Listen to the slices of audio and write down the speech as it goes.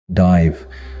dive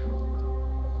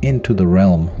into the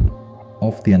realm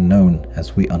of the unknown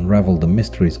as we unravel the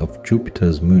mysteries of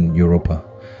Jupiter's moon Europa.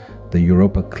 The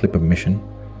Europa Clipper mission,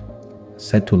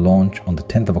 set to launch on the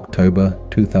 10th of October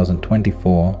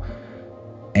 2024,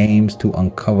 aims to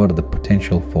uncover the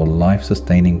potential for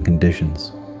life-sustaining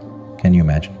conditions. Can you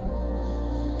imagine?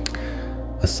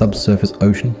 A subsurface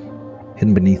ocean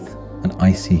hidden beneath an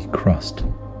icy crust,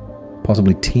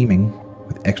 possibly teeming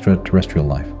with extraterrestrial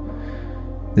life.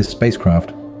 This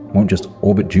spacecraft won't just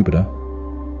orbit Jupiter,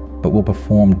 but will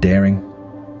perform daring,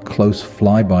 close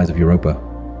flybys of Europa,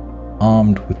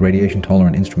 armed with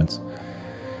radiation-tolerant instruments.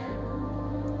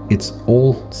 It's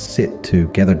all set to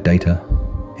gather data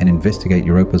and investigate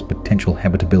Europa's potential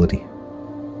habitability.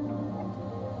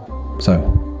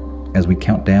 So, as we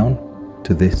count down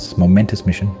to this momentous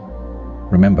mission,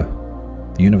 remember,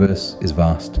 the universe is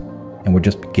vast, and we're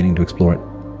just beginning to explore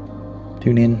it.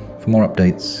 Tune in for more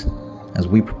updates as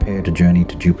we prepare to journey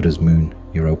to Jupiter's moon,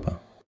 Europa.